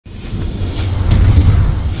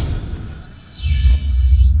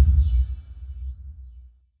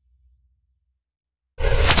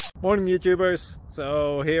Morning YouTubers.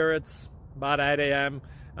 So here it's about 8 a.m.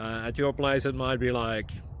 At your place it might be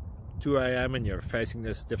like 2 a.m. and you're facing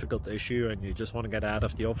this difficult issue and you just want to get out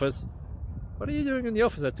of the office. What are you doing in the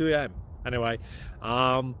office at 2 a.m.? Anyway,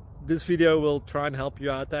 this video will try and help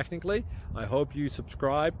you out technically. I hope you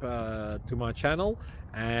subscribe to my channel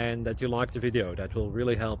and that you like the video. That will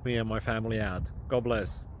really help me and my family out. God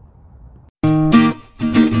bless.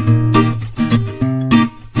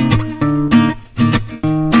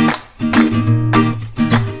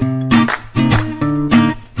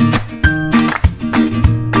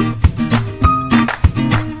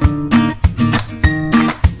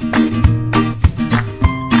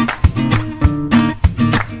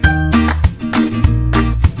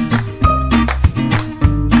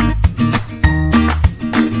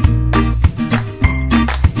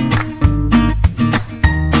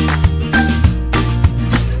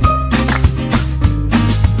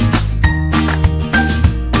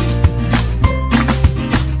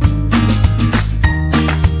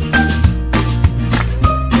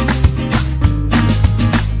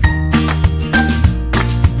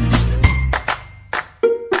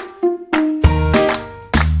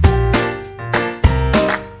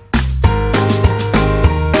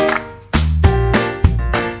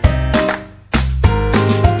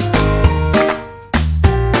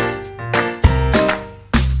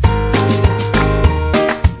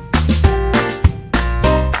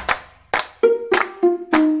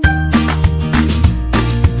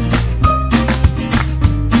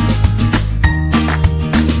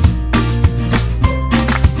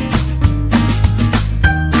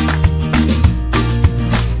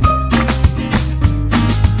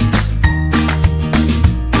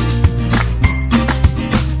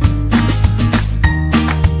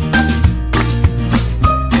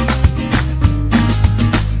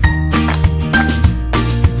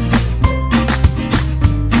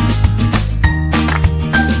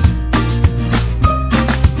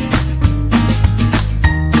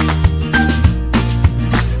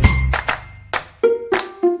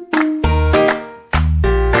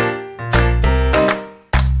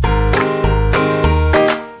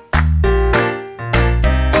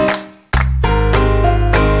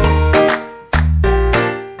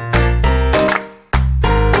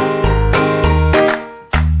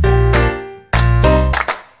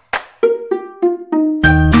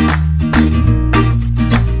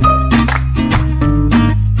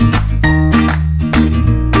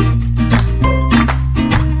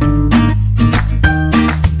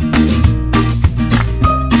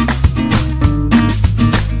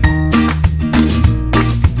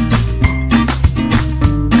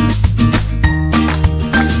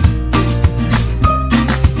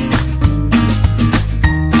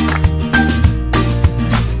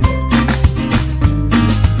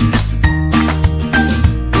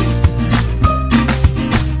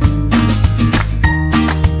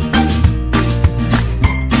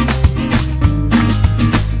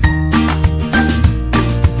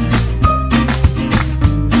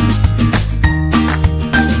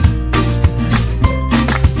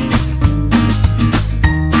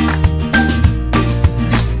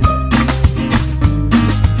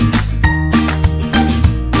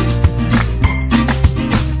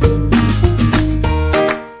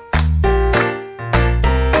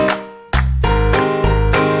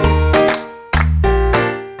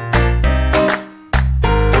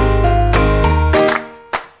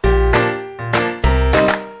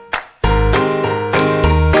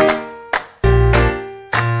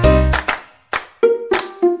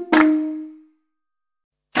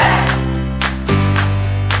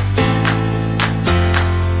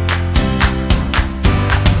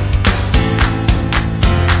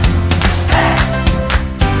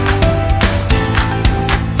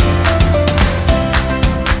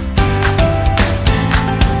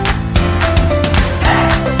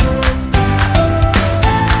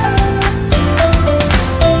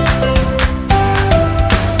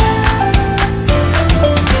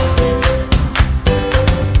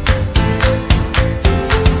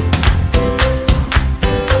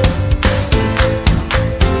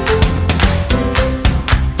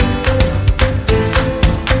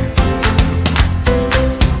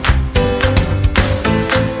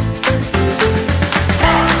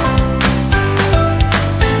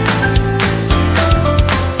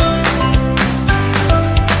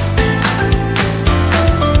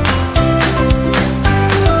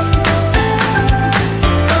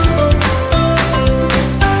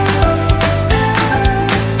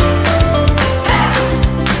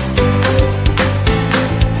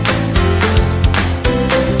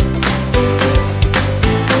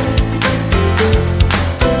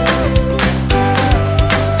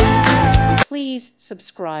 please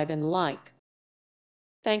subscribe and like.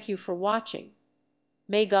 Thank you for watching.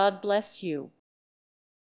 May God bless you.